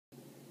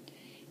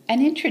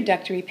An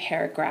introductory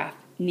paragraph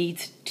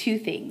needs two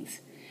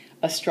things: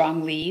 a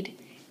strong lead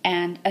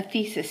and a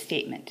thesis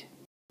statement.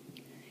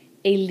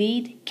 A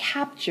lead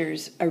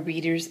captures a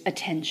reader's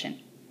attention.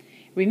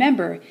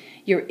 Remember,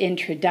 your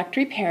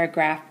introductory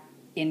paragraph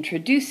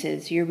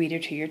introduces your reader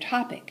to your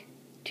topic,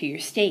 to your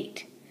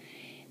state.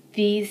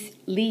 These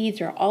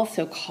leads are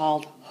also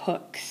called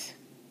hooks.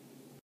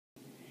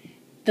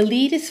 The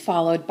lead is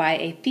followed by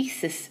a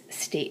thesis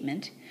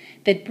statement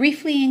that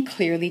briefly and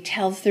clearly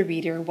tells the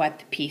reader what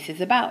the piece is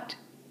about.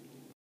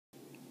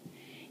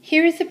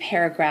 Here is a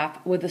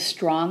paragraph with a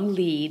strong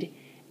lead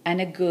and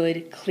a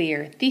good,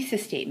 clear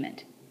thesis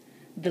statement.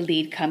 The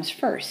lead comes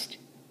first,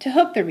 to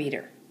hook the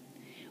reader.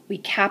 We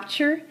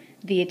capture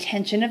the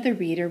attention of the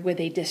reader with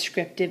a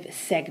descriptive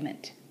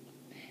segment.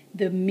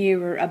 The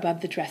mirror above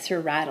the dresser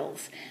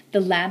rattles.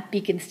 The lamp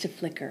begins to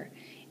flicker.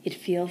 It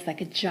feels like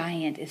a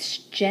giant is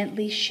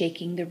gently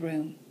shaking the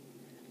room.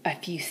 A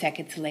few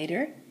seconds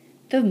later,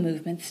 the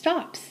movement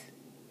stops.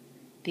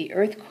 The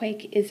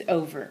earthquake is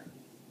over.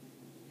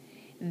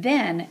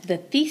 Then the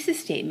thesis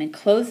statement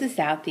closes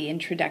out the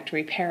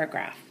introductory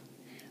paragraph.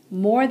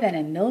 More than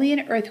 1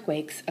 million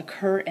earthquakes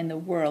occur in the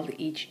world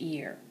each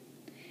year.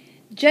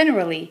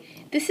 Generally,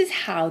 this is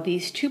how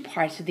these two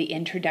parts of the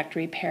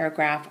introductory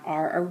paragraph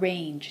are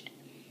arranged.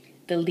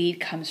 The lead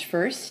comes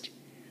first,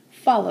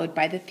 followed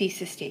by the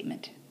thesis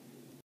statement.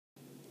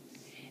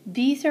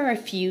 These are a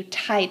few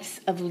types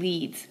of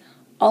leads,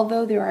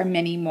 although there are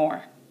many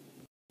more.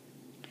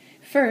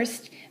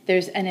 First,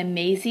 there's an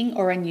amazing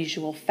or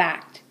unusual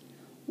fact.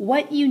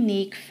 What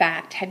unique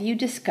fact have you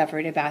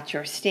discovered about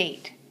your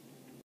state?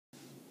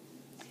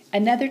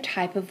 Another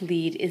type of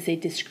lead is a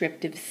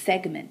descriptive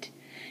segment.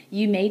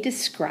 You may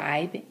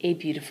describe a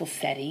beautiful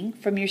setting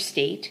from your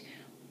state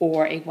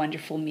or a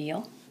wonderful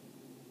meal.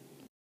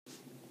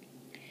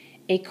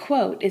 A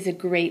quote is a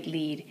great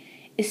lead,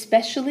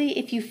 especially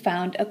if you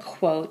found a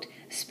quote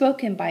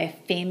spoken by a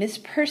famous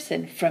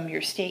person from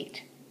your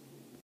state.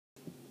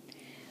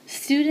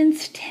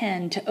 Students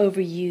tend to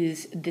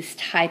overuse this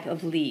type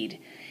of lead,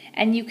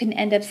 and you can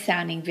end up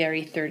sounding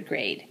very third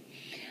grade.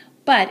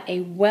 But a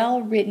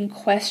well-written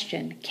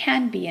question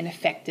can be an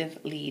effective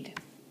lead.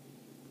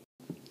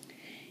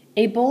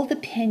 A bold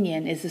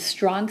opinion is a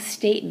strong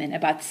statement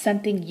about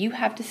something you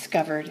have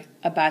discovered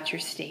about your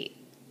state.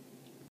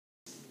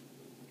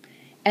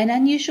 An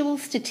unusual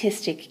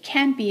statistic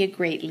can be a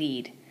great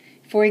lead.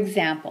 For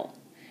example,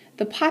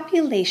 the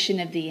population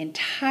of the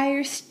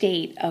entire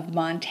state of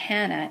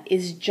Montana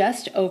is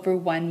just over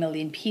 1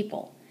 million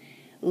people,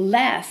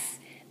 less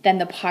than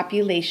the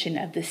population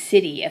of the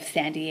city of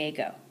San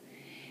Diego.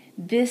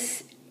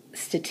 This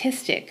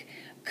statistic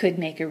could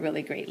make a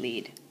really great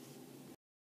lead.